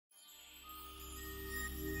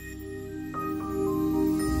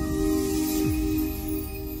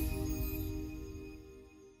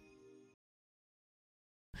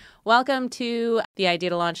Welcome to the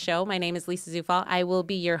Idea to Launch show. My name is Lisa Zufall. I will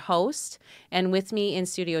be your host. And with me in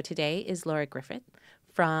studio today is Laura Griffith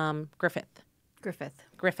from Griffith.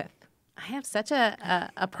 I have such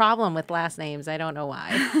a problem with last names. I don't know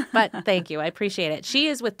why, but thank you. I appreciate it. She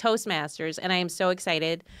is with Toastmasters, and I am so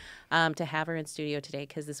excited to have her in studio today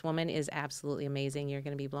because this woman is absolutely amazing. You're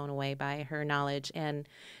going to be blown away by her knowledge and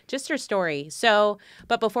just her story.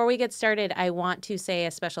 But before we get started, I want to say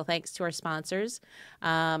a special thanks to our sponsors,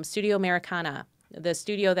 Studio Americana. The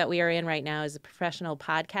studio that we are in right now is a professional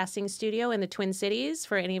podcasting studio in the Twin Cities.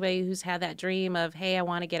 For anybody who's had that dream of, hey, I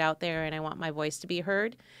want to get out there and I want my voice to be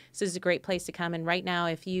heard, this is a great place to come. And right now,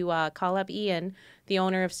 if you call up Ian, the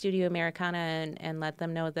owner of Studio Americana, and let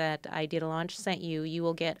them know that Idea to Launch sent you, you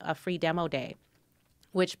will get a free demo day,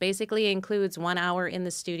 which basically includes 1 hour in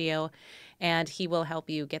the studio, and he will help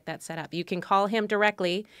you get that set up. You can call him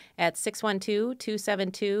directly at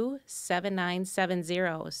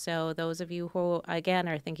 612-272-7970. So those of you who, again,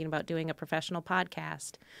 are thinking about doing a professional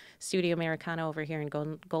podcast, Studio Americana over here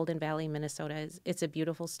in Golden Valley, Minnesota, it's a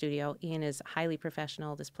beautiful studio. Ian is highly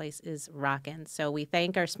professional. This place is rocking. So we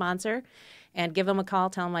thank our sponsor, and give them a call.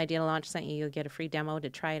 Tell them Idea to Launch sent you. You'll get a free demo to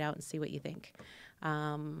try it out and see what you think.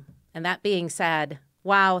 And that being said,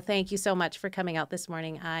 wow, thank you so much for coming out this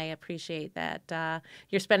morning. I appreciate that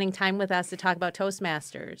you're spending time with us to talk about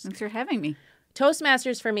Toastmasters. Thanks for having me.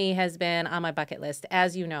 Toastmasters for me has been on my bucket list,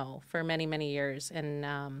 as you know, for many, many years.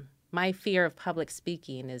 And my fear of public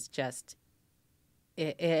speaking is just,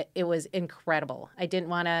 it was incredible. I didn't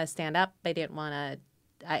want to stand up. I didn't want to.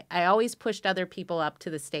 I always pushed other people up to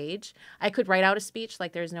the stage. I could write out a speech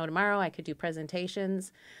like there's no tomorrow. I could do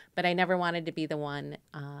presentations, but I never wanted to be the one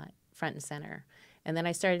front and center. And then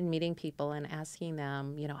I started meeting people and asking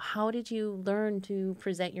them, how did you learn to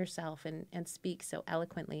present yourself and speak so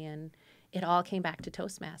eloquently? And it all came back to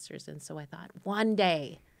Toastmasters. And so I thought, one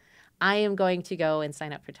day I am going to go and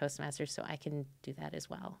sign up for Toastmasters so I can do that as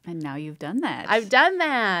well. And now you've done that. I've done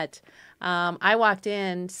that. I walked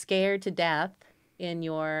in scared to death in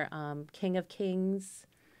your King of Kings.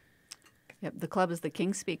 Yep, the club is the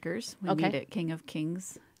King Speakers. We meet at King of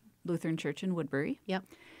Kings Lutheran Church in Woodbury. Yep.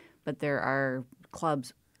 But there are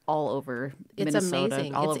clubs all over Minnesota. It's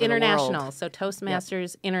amazing. All it's over international. The world. So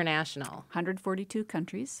Toastmasters International. 142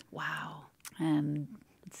 countries. Wow. And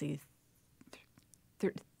let's see,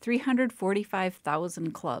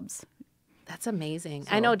 345,000 clubs. That's amazing.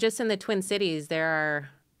 So, I know just in the Twin Cities there are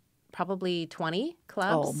probably 20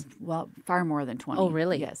 clubs. Oh, well, far more than 20. Oh,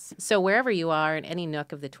 really? Yes. So wherever you are in any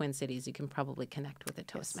nook of the Twin Cities, you can probably connect with a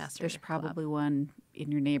Toastmaster. There's probably one in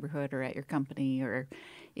your neighborhood or at your company or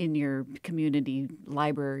in your community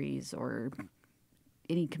libraries or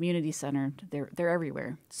any community center. They're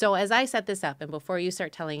everywhere. So as I set this up, and before you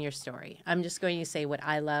start telling your story, I'm just going to say what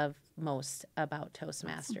I love most about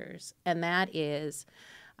Toastmasters, and that is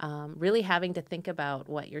really having to think about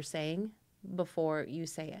what you're saying before you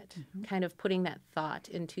say it, kind of putting that thought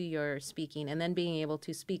into your speaking and then being able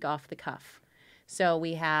to speak off the cuff. So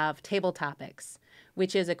we have table topics,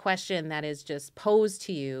 which is a question that is just posed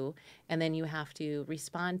to you, and then you have to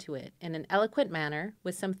respond to it in an eloquent manner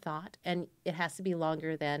with some thought, and it has to be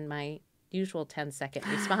longer than my usual 10-second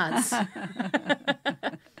response.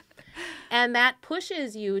 And that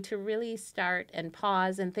pushes you to really start and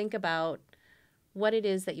pause and think about what it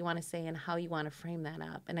is that you want to say and how you want to frame that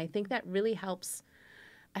up. And I think that really helps.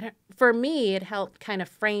 For me, it helped kind of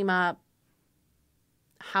frame up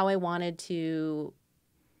how I wanted to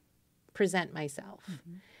present myself.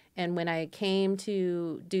 Mm-hmm. And when I came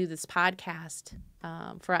to do this podcast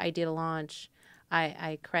for Idea to Launch,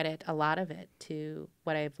 I credit a lot of it to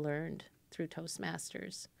what I've learned through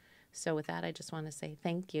Toastmasters. So with that, I just want to say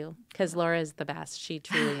thank you, because Laura is the best. She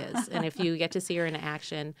truly is. And if you get to see her in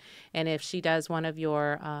action, and if she does one of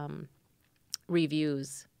your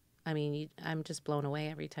reviews, I mean, I'm just blown away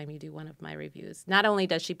every time you do one of my reviews. Not only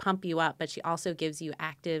does she pump you up, but she also gives you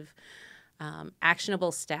active,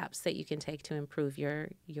 actionable steps that you can take to improve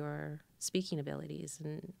your speaking abilities.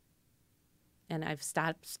 And I've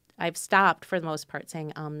stopped for the most part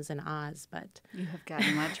saying ums and ahs, but you have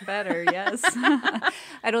gotten much better. Yes.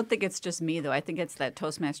 I don't think it's just me though. I think it's that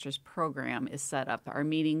Toastmasters program is set up. Our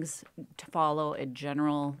meetings to follow a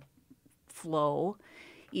general flow.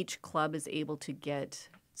 Each club is able to get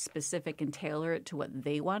specific and tailor it to what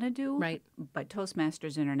they want to do. Right. But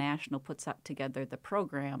Toastmasters International puts up together the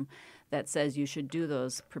program that says you should do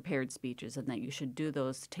those prepared speeches and that you should do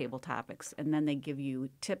those table topics. And then they give you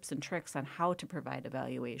tips and tricks on how to provide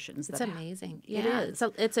evaluations. It's amazing. It is.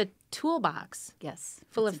 So it's a toolbox. Yes.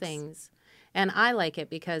 Full of things. And I like it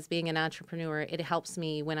because being an entrepreneur, it helps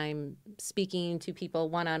me when I'm speaking to people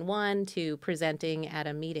one-on-one to presenting at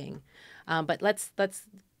a meeting. But let's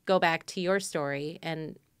go back to your story.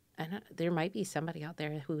 And there might be somebody out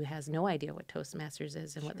there who has no idea what Toastmasters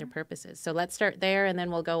is and what their purpose is. So let's start there, and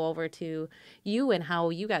then we'll go over to you and how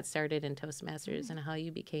you got started in Toastmasters and how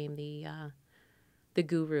you became the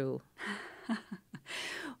guru.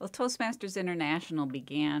 Well, Toastmasters International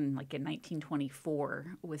began like in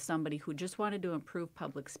 1924 with somebody who just wanted to improve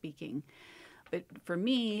public speaking. But for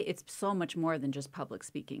me, it's so much more than just public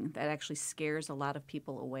speaking. That actually scares a lot of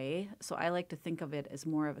people away. So I like to think of it as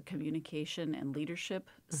more of a communication and leadership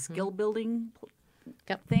skill building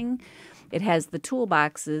thing. It has the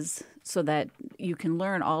toolboxes so that you can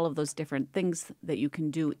learn all of those different things that you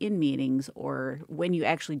can do in meetings or when you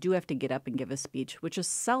actually do have to get up and give a speech, which is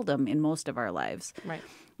seldom in most of our lives. Right.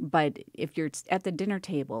 But if you're at the dinner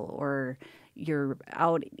table or you're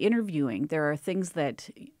out interviewing, there are things that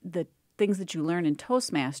you learn in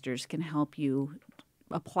Toastmasters can help you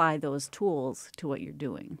apply those tools to what you're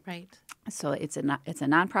doing. Right. So it's a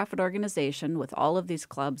nonprofit organization with all of these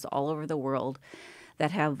clubs all over the world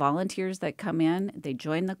that have volunteers that come in, they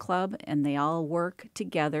join the club, and they all work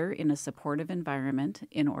together in a supportive environment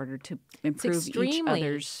in order to improve each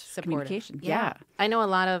other's communication. Yeah. I know a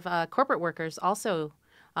lot of corporate workers also,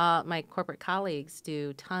 my corporate colleagues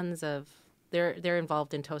do tons of, they're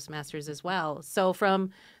involved in Toastmasters as well. So from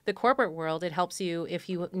the corporate world, it helps you if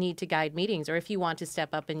you need to guide meetings or if you want to step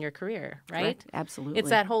up in your career, right? Correct. Absolutely. It's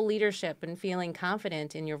that whole leadership and feeling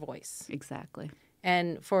confident in your voice. Exactly.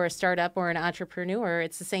 And for a startup or an entrepreneur,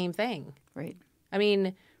 it's the same thing. Right. I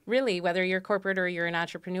mean, really, whether you're corporate or you're an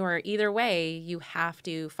entrepreneur, either way, you have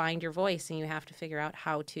to find your voice and you have to figure out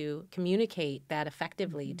how to communicate that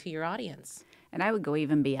effectively to your audience. And I would go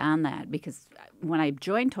even beyond that because when I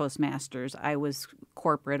joined Toastmasters, I was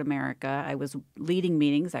corporate America. I was leading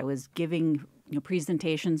meetings. I was giving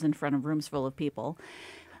presentations in front of rooms full of people.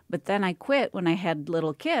 But then I quit when I had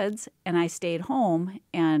little kids and I stayed home,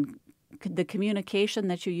 and the communication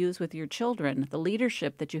that you use with your children, the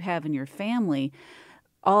leadership that you have in your family,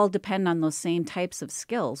 all depend on those same types of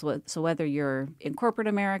skills. So whether you're in corporate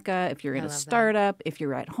America, if you're in a startup, if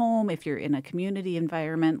you're at home, if you're in a community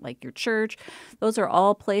environment like your church, those are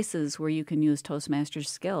all places where you can use Toastmasters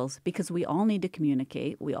skills because we all need to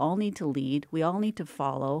communicate. We all need to lead. We all need to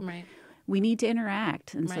follow. Right. We need to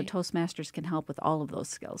interact. And so Toastmasters can help with all of those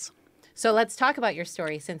skills. So let's talk about your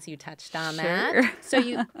story since you touched on that. So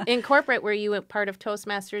you in corporate, were you a part of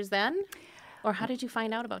Toastmasters then? Or how did you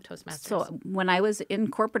find out about Toastmasters? So when I was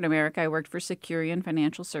in corporate America, I worked for Securian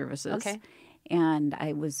Financial Services. Okay. And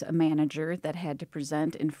I was a manager that had to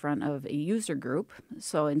present in front of a user group.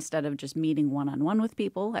 So instead of just meeting one-on-one with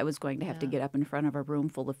people, I was going to have to get up in front of a room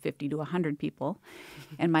full of 50 to 100 people.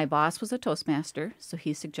 And my boss was a Toastmaster, so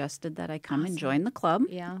he suggested that I come and join the club.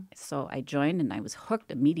 Yeah. So I joined, and I was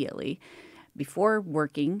hooked immediately. Before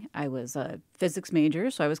working, I was a physics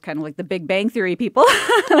major, so I was kind of like the Big Bang Theory people.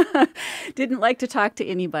 Didn't like to talk to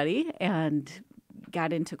anybody, and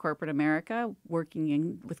got into corporate America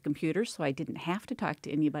working with computers, so I didn't have to talk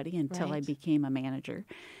to anybody until I became a manager.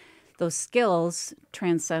 Those skills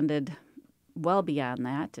transcended well beyond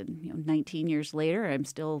that, and 19 years later, I'm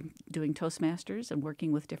still doing Toastmasters and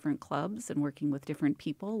working with different clubs and working with different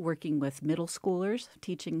people, working with middle schoolers,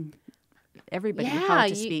 teaching everybody how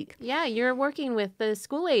to speak. You're working with the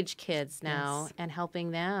school-age kids now and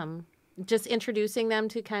helping them, just introducing them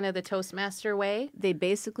to kind of the Toastmaster way. They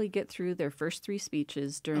basically get through their first 3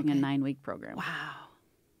 speeches during a 9-week program. Wow.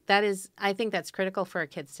 I think that's critical for our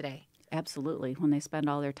kids today. Absolutely. When they spend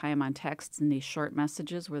all their time on texts and these short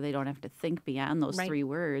messages where they don't have to think beyond those 3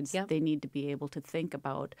 words, they need to be able to think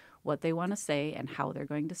about what they want to say and how they're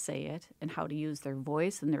going to say it and how to use their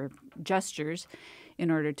voice and their gestures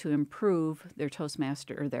in order to improve their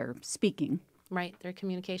Toastmaster or their speaking. Right, their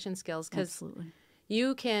communication skills. Because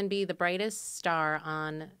you can be the brightest star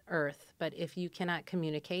on earth, but if you cannot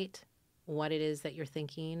communicate what it is that you're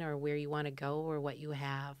thinking or where you want to go or what you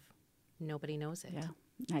have, nobody knows it. Yeah.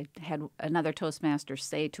 I had another Toastmaster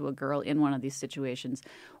say to a girl in one of these situations,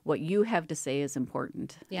 what you have to say is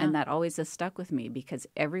important. Yeah. And that always has stuck with me because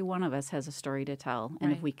every one of us has a story to tell.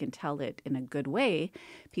 And if we can tell it in a good way,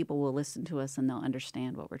 people will listen to us and they'll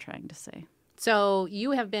understand what we're trying to say. So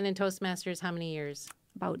you have been in Toastmasters how many years?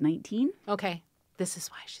 About 19. Okay. This is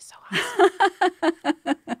why she's so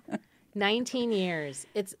awesome. 19 years.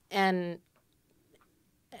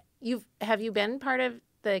 Have you been part of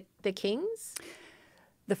the Kings?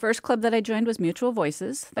 The first club that I joined was Mutual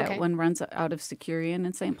Voices. That one runs out of Securian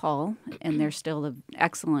in St. Paul, and they're still an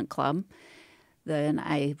excellent club. Then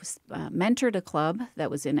I mentored a club that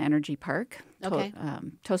was in Energy Park, Okay.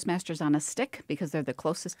 Toastmasters on a Stick, because they're the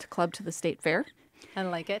closest club to the state fair. I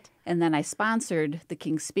like it. And then I sponsored the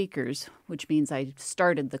King's Speakers, which means I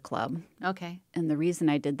started the club. Okay. And the reason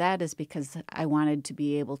I did that is because I wanted to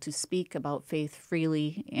be able to speak about faith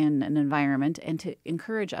freely in an environment and to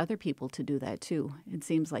encourage other people to do that too. It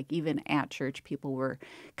seems like even at church, people were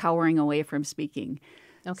cowering away from speaking.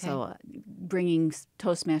 Okay. So bringing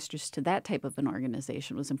Toastmasters to that type of an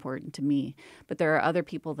organization was important to me. But there are other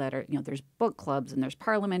people that are, there's book clubs and there's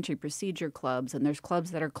parliamentary procedure clubs and there's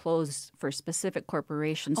clubs that are closed for specific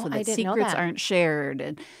corporations so that secrets aren't shared.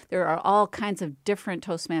 And there are all kinds of different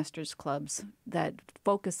Toastmasters clubs that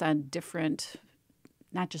focus on different,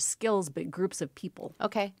 not just skills, but groups of people.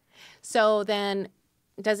 Okay. So then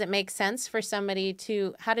does it make sense for somebody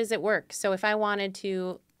to, how does it work? So if I wanted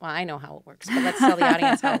to, well, I know how it works, but let's tell the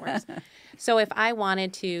audience how it works. So if I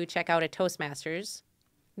wanted to check out a Toastmasters,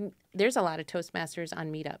 there's a lot of Toastmasters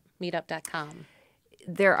on Meetup, meetup.com.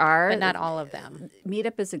 There are. But not all of them.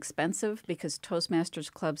 Meetup is expensive because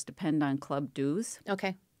Toastmasters clubs depend on club dues.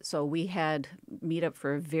 Okay. So we had Meetup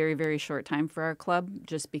for a very, very short time for our club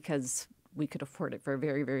just because we could afford it for a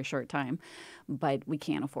very, very short time, but we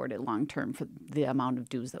can't afford it long term for the amount of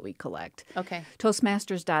dues that we collect. Okay.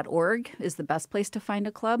 Toastmasters.org is the best place to find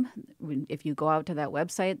a club. If you go out to that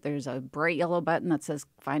website, there's a bright yellow button that says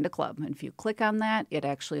find a club. And if you click on that, it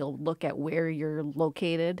actually will look at where you're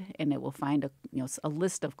located and it will find a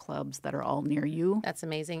list of clubs that are all near you. That's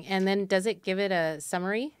amazing. And then does it give it a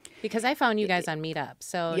summary? Because I found you guys on Meetup.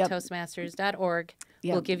 So Yep. Toastmasters.org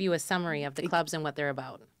will give you a summary of the clubs and what they're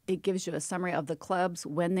about. It gives you a summary of the clubs,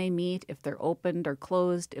 when they meet, if they're opened or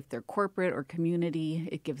closed, if they're corporate or community.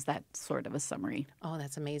 It gives that sort of a summary. Oh,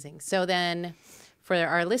 that's amazing. So then for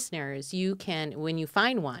our listeners, you can, when you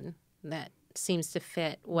find one that seems to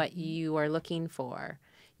fit what you are looking for,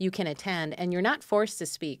 you can attend and you're not forced to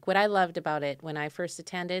speak. What I loved about it when I first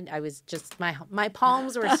attended, I was just, my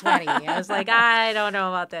palms were sweaty. I was like, I don't know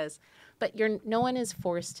about this. But no one is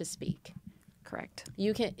forced to speak. Correct.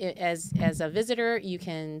 You can, as a visitor, you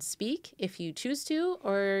can speak if you choose to,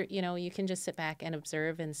 or, you can just sit back and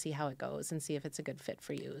observe and see how it goes and see if it's a good fit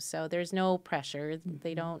for you. So there's no pressure.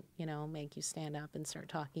 They don't, make you stand up and start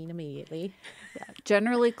talking immediately. Yeah.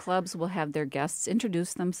 Generally, clubs will have their guests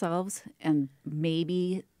introduce themselves and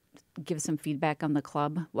maybe give some feedback on the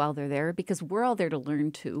club while they're there, because we're all there to learn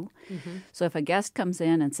too. Mm-hmm. So if a guest comes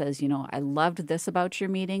in and says, I loved this about your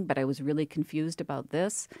meeting, but I was really confused about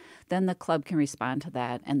this, then the club can respond to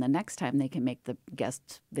that. And the next time they can make the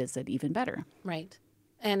guest visit even better. Right.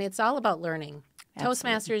 And it's all about learning. Absolutely.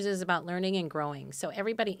 Toastmasters is about learning and growing. So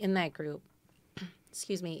everybody in that group,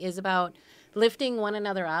 is about lifting one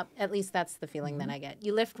another up. At least that's the feeling that I get.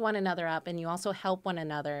 You lift one another up and you also help one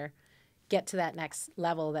another get to that next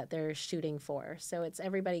level that they're shooting for. So it's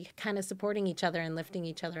everybody kind of supporting each other and lifting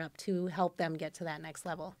each other up to help them get to that next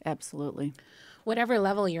level. Absolutely. Whatever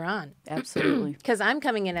level you're on. Absolutely. Because I'm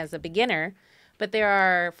coming in as a beginner, but there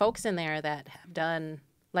are folks in there that have done,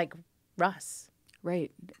 like Russ.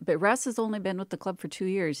 Right. But Russ has only been with the club for 2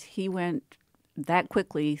 years. He went that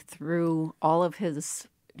quickly through all of his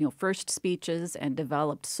first speeches and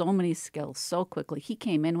developed so many skills so quickly. He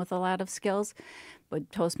came in with a lot of skills, but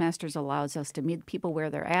Toastmasters allows us to meet people where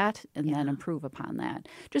they're at and then improve upon that.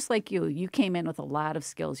 Just like you came in with a lot of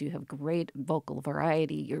skills. You have great vocal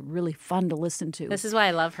variety. You're really fun to listen to. This is why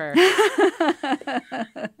I love her.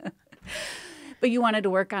 But you wanted to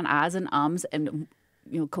work on ahs and ums and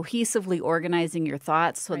cohesively organizing your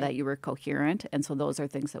thoughts so that you were coherent. And so those are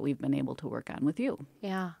things that we've been able to work on with you.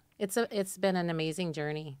 Yeah. It's been an amazing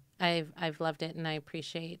journey. I've loved it, and I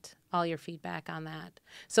appreciate all your feedback on that.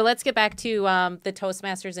 So let's get back to the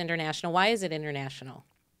Toastmasters International. Why is it international?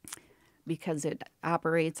 Because it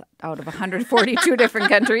operates out of 142 different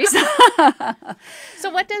countries.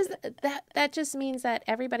 So what does that? That just means that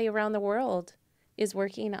everybody around the world is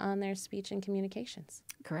working on their speech and communications.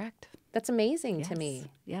 Correct. That's amazing to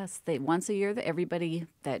me. Yes. Once a year, everybody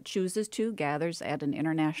that chooses to gathers at an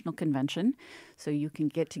international convention. So you can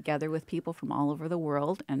get together with people from all over the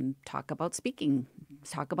world and talk about speaking,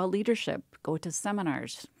 talk about leadership, go to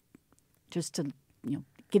seminars, just to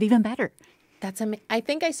get even better. That's I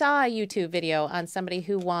think I saw a YouTube video on somebody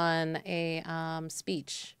who won a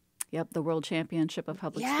speech. Yep, the World Championship of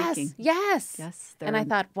Public Speaking. Yes. And I they're-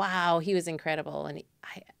 thought, wow, he was incredible. And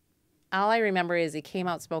all I remember is he came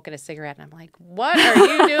out smoking a cigarette, and I'm like, what are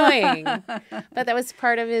you doing? But that was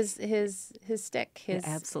part of his stick,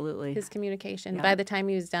 absolutely. his communication. Yeah. By the time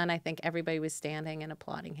he was done, I think everybody was standing and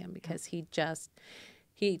applauding him because he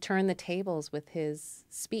he turned the tables with his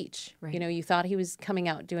speech. Right. You know, you thought he was coming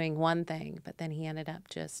out doing one thing, but then he ended up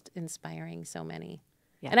just inspiring so many.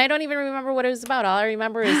 Yeah. And I don't even remember what it was about. All I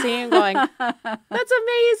remember is seeing him going, that's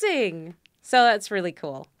amazing. So that's really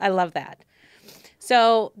cool. I love that.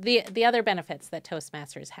 So the other benefits that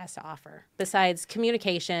Toastmasters has to offer, besides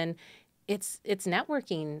communication, it's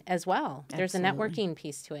networking as well. Absolutely. There's a networking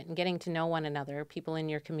piece to it and getting to know one another, people in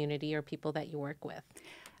your community or people that you work with.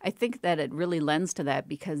 I think that it really lends to that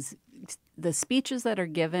because the speeches that are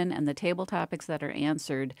given and the table topics that are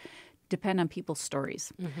answered depend on people's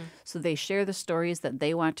stories. Mm-hmm. So they share the stories that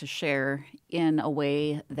they want to share in a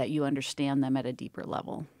way that you understand them at a deeper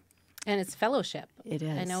level. And it's fellowship. It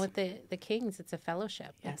is. I know with the Kings, it's a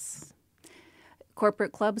fellowship. Yes.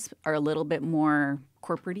 Corporate clubs are a little bit more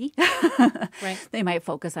corporate-y. Right. They might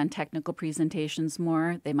focus on technical presentations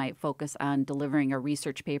more. They might focus on delivering a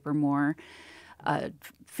research paper more. A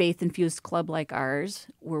faith-infused club like ours,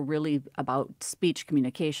 we're really about speech,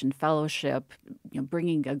 communication, fellowship,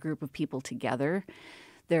 bringing a group of people together.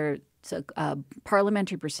 There's a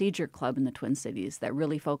parliamentary procedure club in the Twin Cities that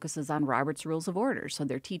really focuses on Robert's Rules of Order. So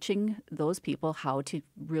they're teaching those people how to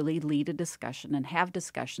really lead a discussion and have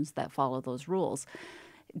discussions that follow those rules.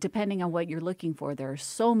 Depending on what you're looking for, there are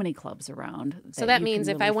so many clubs around. So that means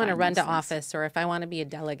if I want to run to office or if I want to be a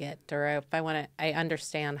delegate or if I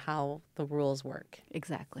understand how the rules work.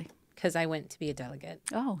 Exactly. Because I went to be a delegate.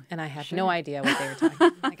 Oh, and I had no idea what they were talking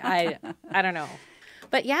about. Like, I don't know.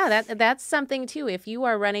 But yeah, that's something too. If you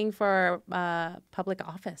are running for public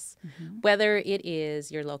office, mm-hmm. whether it is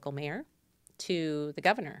your local mayor to the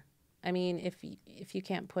governor, I mean, if you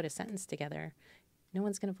can't put a sentence together, no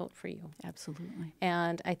one's going to vote for you. Absolutely.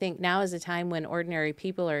 And I think now is a time when ordinary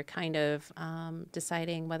people are kind of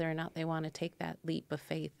deciding whether or not they want to take that leap of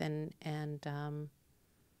faith and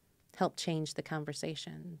help change the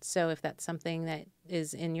conversation. So if that's something that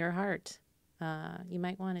is in your heart, you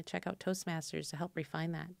might want to check out Toastmasters to help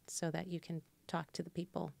refine that so that you can talk to the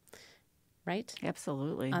people, right?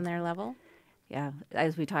 Absolutely. On their level. Yeah.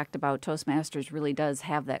 As we talked about, Toastmasters really does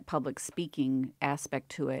have that public speaking aspect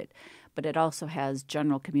to it, but it also has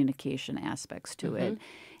general communication aspects to mm-hmm. it.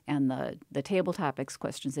 And the table topics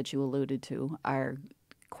questions that you alluded to are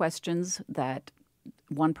questions that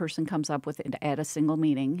one person comes up with at a single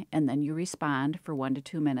meeting, and then you respond for 1 to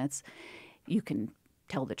 2 minutes. You can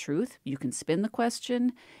tell the truth. You can spin the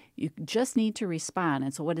question. You just need to respond.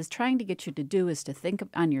 And so what it's trying to get you to do is to think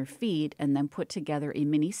on your feet and then put together a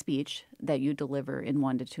mini speech that you deliver in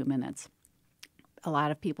 1 to 2 minutes. A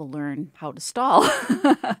lot of people learn how to stall.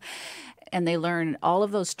 And they learn all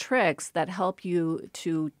of those tricks that help you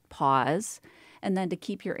to pause and then to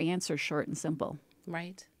keep your answer short and simple.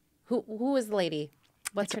 Right. Who is the lady?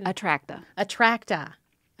 What's her name? Attracta. Attracta.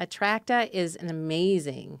 Attracta is an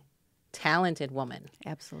amazing, talented woman.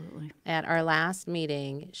 Absolutely. At our last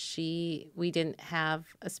meeting, we didn't have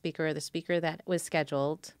a speaker. The speaker that was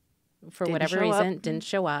scheduled, for whatever reason, didn't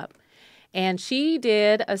show up. And she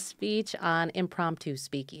did a speech on impromptu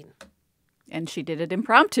speaking. And she did it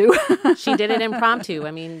impromptu. She did it impromptu.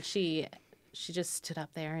 I mean, she just stood up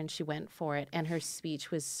there and she went for it. And her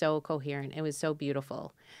speech was so coherent. It was so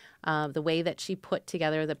beautiful. The way that she put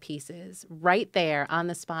together the pieces right there on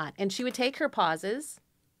the spot. And she would take her pauses.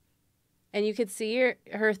 And you could see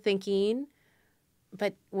her thinking.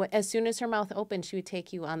 But as soon as her mouth opened, she would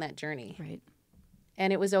take you on that journey. Right.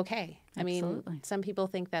 And it was okay. Absolutely. I mean, some people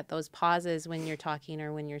think that those pauses when you're talking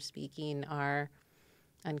or when you're speaking are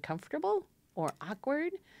uncomfortable or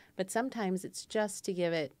awkward, but sometimes it's just to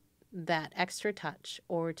give it that extra touch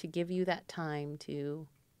or to give you that time to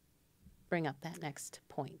bring up that next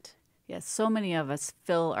point. Yes, so many of us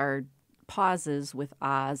fill our pauses with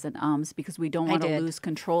ahs and ums because we don't want to lose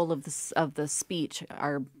control of the speech.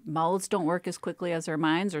 Our mouths don't work as quickly as our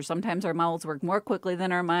minds, or sometimes our mouths work more quickly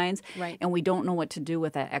than our minds, right. And we don't know what to do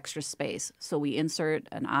with that extra space. So we insert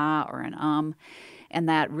an ah or an and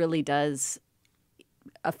that really does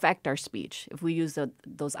affect our speech. If we use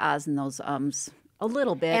those ahs and those ums a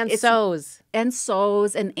little bit. And so's. And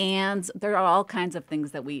so's and ands. There are all kinds of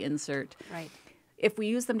things that we insert. Right. If we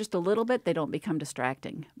use them just a little bit, they don't become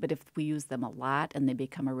distracting. But if we use them a lot and they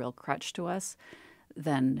become a real crutch to us,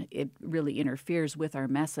 then it really interferes with our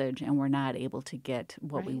message and we're not able to get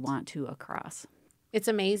what we want to across. It's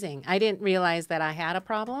amazing. I didn't realize that I had a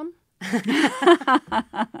problem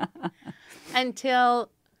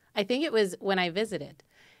until I think it was when I visited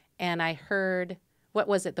and I heard, what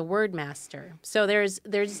was it, the word master. So there's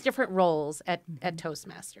different roles at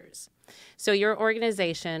Toastmasters. So your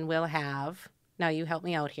organization will have, now you help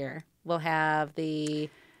me out here, we'll have the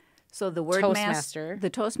word Toastmaster. The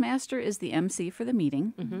Toastmaster is the MC for the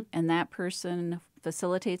meeting, mm-hmm. and that person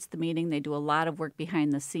facilitates the meeting. They do a lot of work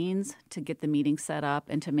behind the scenes to get the meeting set up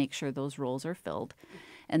and to make sure those roles are filled.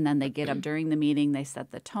 And then they get up during the meeting, they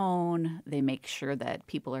set the tone, they make sure that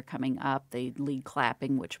people are coming up, they lead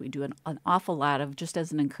clapping, which we do an awful lot of just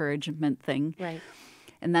as an encouragement thing. Right.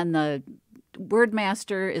 And then the word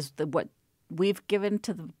master is what we've given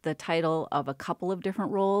to the title of a couple of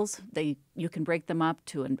different roles. You can break them up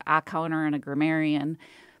to an accountant and a grammarian,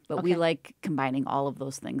 but we like combining all of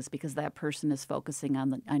those things because that person is focusing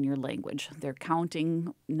on your language. They're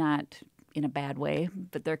counting, not in a bad way,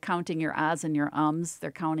 but they're counting your ahs and your ums.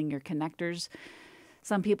 They're counting your connectors.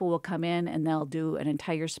 Some people will come in and they'll do an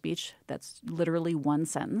entire speech that's literally one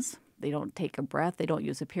sentence. They don't take a breath. They don't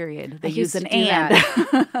use a period. They use an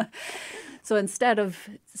and. So instead of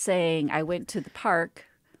saying, I went to the park,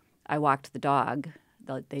 I walked the dog,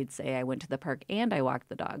 they'd say, I went to the park and I walked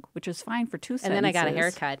the dog, which is fine for 2 sentences. And then I got a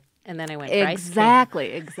haircut, and then I went for ice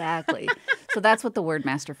cream. Exactly. So that's what the word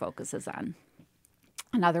master focuses on.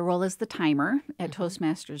 Another role is the timer. At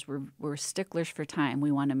Toastmasters, we're sticklers for time.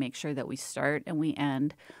 We want to make sure that we start and we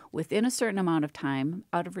end within a certain amount of time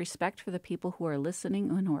out of respect for the people who are listening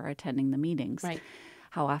and who are attending the meetings. Right.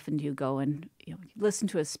 How often do you go and listen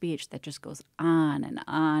to a speech that just goes on and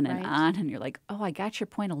on and on, and you're like, oh, I got your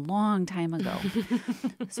point a long time ago.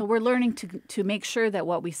 So we're learning to make sure that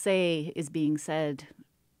what we say is being said,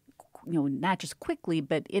 not just quickly,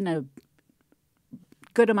 but in a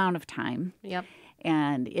good amount of time. Yep.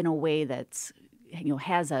 And in a way that's,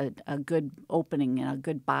 has a good opening and a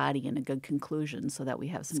good body and a good conclusion so that we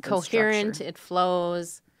have some good coherent, structure. It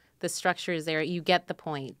flows, the structure is there, you get the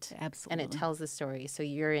point. Absolutely. And it tells the story, so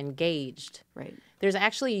you're engaged. Right. There's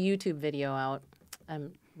actually a YouTube video out.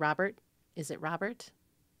 Robert? Is it Robert?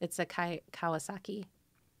 It's a Kawasaki.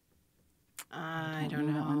 I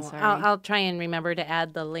don't know. I'm sorry. I'll try and remember to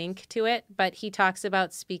add the link to it, but he talks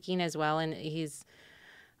about speaking as well, and he's...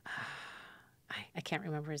 I can't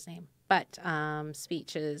remember his name, but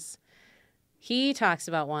speeches. He talks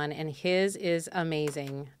about one, and his is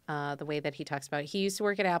amazing, the way that he talks about it. He used to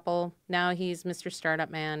work at Apple. Now he's Mr. Startup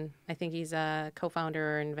Man. I think he's a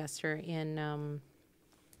co-founder or investor in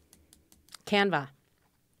Canva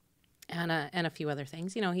and a few other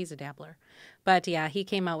things. He's a dabbler. But, yeah, he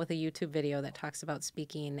came out with a YouTube video that talks about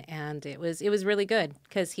speaking, and it was really good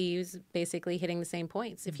because he's basically hitting the same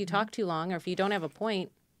points. If you talk too long or if you don't have a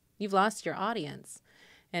point, you've lost your audience,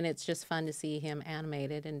 and it's just fun to see him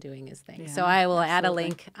animated and doing his thing. So I will add a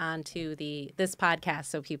link onto this podcast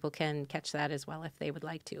so people can catch that as well if they would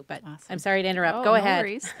like to. But I'm sorry to interrupt. Go ahead.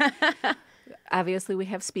 No worries. Obviously, we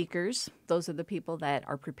have speakers. Those are the people that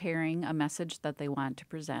are preparing a message that they want to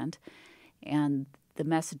present, and the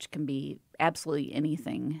message can be absolutely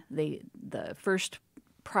anything. The first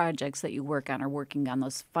projects that you work on are working on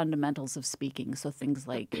those fundamentals of speaking, so things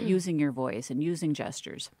like using your voice and using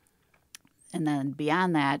gestures. And then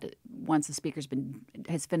beyond that, once the speaker's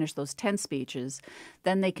has finished those 10 speeches,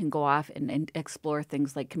 then they can go off and explore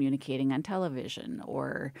things like communicating on television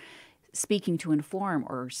or speaking to inform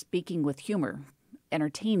or speaking with humor,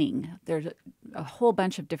 entertaining. There's a whole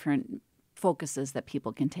bunch of different focuses that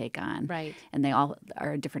people can take on. Right. And they all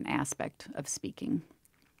are a different aspect of speaking.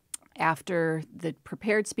 After the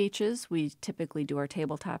prepared speeches, we typically do our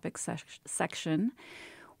table topics section,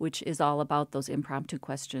 which is all about those impromptu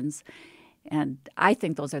questions. And I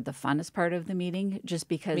think those are the funnest part of the meeting, just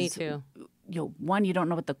because, Me too. One, you don't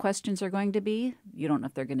know what the questions are going to be. You don't know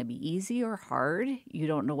if they're going to be easy or hard. You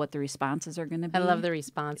don't know what the responses are going to be. I love the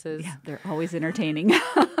responses. Yeah, they're always entertaining.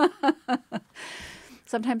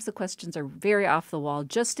 Sometimes the questions are very off the wall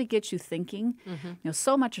just to get you thinking. Mm-hmm.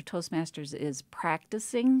 So much of Toastmasters is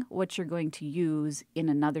practicing what you're going to use in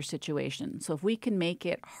another situation. So if we can make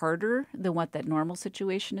it harder than what that normal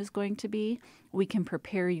situation is going to be, we can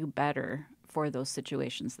prepare you better for those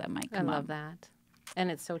situations that might come up. I love that.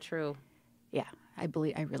 And it's so true. Yeah, I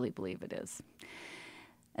really believe it is.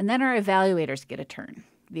 And then our evaluators get a turn.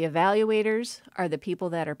 The evaluators are the people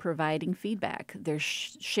that are providing feedback. They're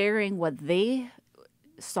sharing what they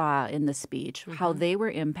saw in the speech, mm-hmm. how they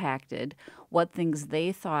were impacted, what things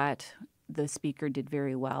they thought the speaker did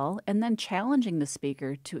very well, and then challenging the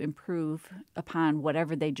speaker to improve upon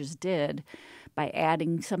whatever they just did by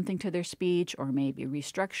adding something to their speech or maybe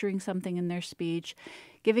restructuring something in their speech,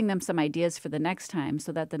 giving them some ideas for the next time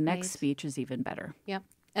so that the next speech is even better. Yep.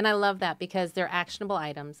 And I love that because they're actionable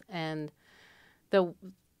items, and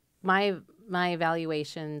my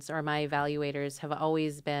evaluations or my evaluators have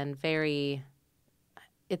always been very...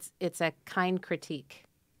 It's a kind critique.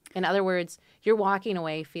 In other words, you're walking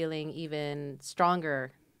away feeling even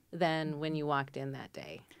stronger than when you walked in that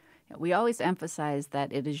day. We always emphasize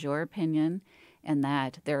that it is your opinion and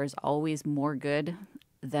that there is always more good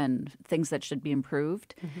than things that should be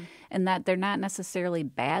improved, and that they're not necessarily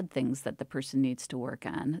bad things that the person needs to work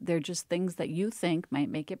on. They're just things that you think might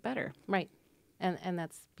make it better. Right. And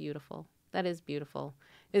that's beautiful. That is beautiful.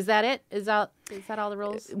 Is that it? Is that all the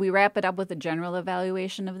rules? We wrap it up with a general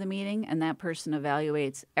evaluation of the meeting, and that person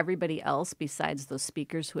evaluates everybody else besides those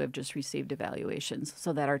speakers who have just received evaluations,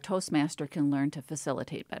 so that our Toastmaster can learn to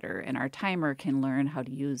facilitate better, and our timer can learn how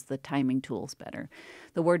to use the timing tools better.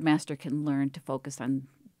 The Wordmaster can learn to focus on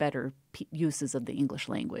better uses of the English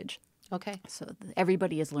language. Okay. So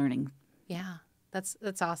everybody is learning. Yeah,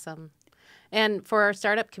 that's awesome. And for our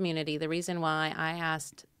startup community, the reason why I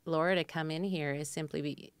asked Laura to come in here is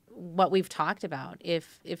simply what we've talked about.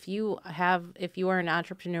 If you are an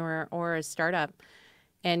entrepreneur or a startup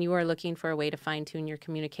and you are looking for a way to fine tune your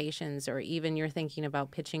communications, or even you're thinking about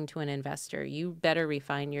pitching to an investor, you better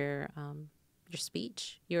refine your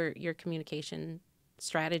speech, your communication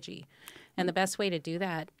strategy, and the best way to do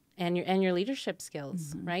that, and your leadership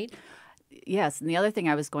skills, right? Yes, and the other thing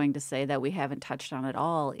I was going to say that we haven't touched on at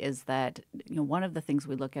all is that one of the things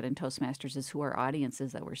we look at in Toastmasters is who our audience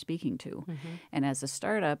is that we're speaking to. And as a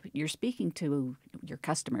startup, you're speaking to your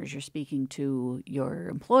customers, you're speaking to your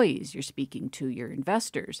employees, you're speaking to your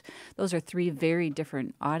investors. Those are three very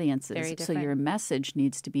different audiences. Very different. So your message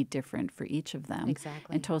needs to be different for each of them.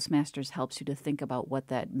 Exactly. And Toastmasters helps you to think about what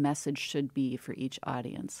that message should be for each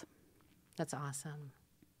audience. That's awesome.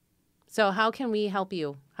 So how can we help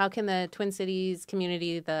you? How can the Twin Cities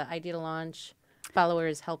community, the Idea to Launch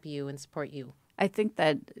followers help you and support you? I think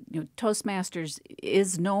that Toastmasters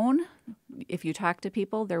is known. If you talk to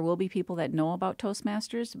people, there will be people that know about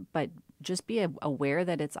Toastmasters, but just be aware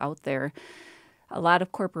that it's out there. A lot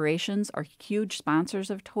of corporations are huge sponsors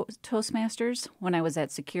of Toastmasters. When I was at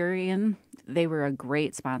Securian, they were a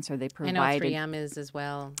great sponsor. They provided. I know 3M is as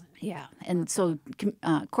well. Yeah, and so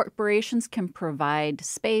corporations can provide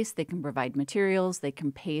space, they can provide materials, they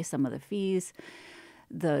can pay some of the fees.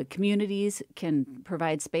 The communities can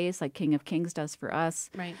provide space like King of Kings does for us.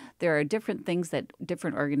 Right. There are different things that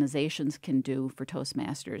different organizations can do for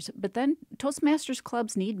Toastmasters. But then Toastmasters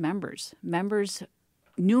clubs need members.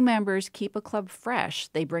 New members keep a club fresh.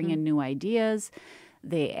 They bring in new ideas.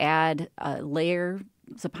 They add layers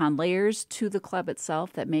upon layers to the club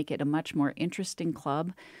itself that make it a much more interesting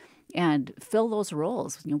club and fill those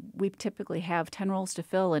roles. We typically have 10 roles to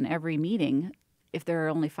fill in every meeting. If there are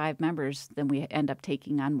only 5 members, then we end up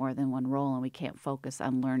taking on more than one role, and we can't focus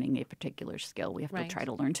on learning a particular skill. We have to try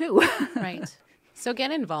to learn two. Right. So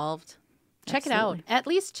get involved. Check it out. At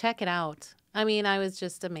least check it out. I mean, I was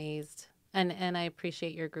just amazed. And I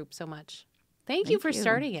appreciate your group so much. Thank you for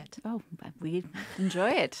starting it. Oh, we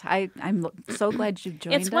enjoy it. I'm so glad you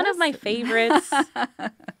joined us. It's one of my favorites.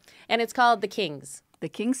 And it's called The Kings. The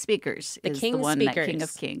King Speakers the is King the one Speakers. that King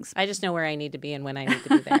of Kings. I just know where I need to be and when I need to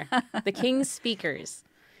be there. The King Speakers.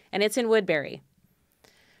 And it's in Woodbury.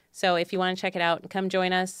 So if you want to check it out, come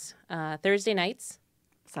join us Thursday nights.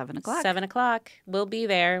 7 o'clock. 7 o'clock. We'll be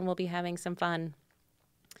there and we'll be having some fun.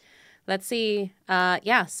 Let's see.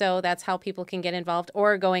 So that's how people can get involved,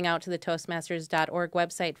 or going out to the Toastmasters.org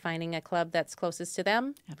website, finding a club that's closest to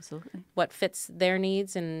them. Absolutely. What fits their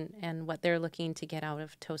needs and what they're looking to get out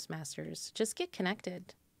of Toastmasters. Just get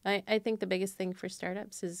connected. I think the biggest thing for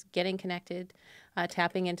startups is getting connected,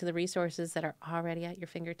 tapping into the resources that are already at your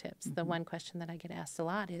fingertips. The one question that I get asked a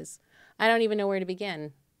lot is, I don't even know where to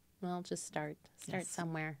begin. Well, just start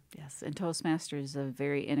somewhere. Yes, and Toastmasters is a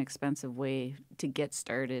very inexpensive way to get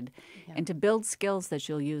started and to build skills that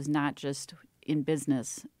you'll use not just in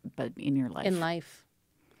business, but in your life. In life.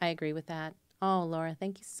 I agree with that. Oh, Laura,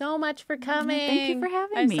 thank you so much for coming. Thank you for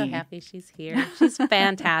having me. I'm so happy she's here. She's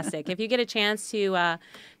fantastic. If you get a chance to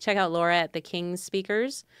check out Laura at the King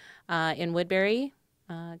Speakers in Woodbury,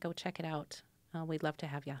 go check it out. We'd love to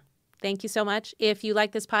have you. Thank you so much. If you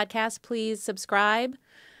like this podcast, please subscribe.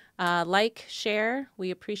 Like, share.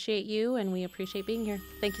 We appreciate you, and we appreciate being here.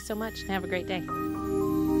 Thank you so much, and have a great day.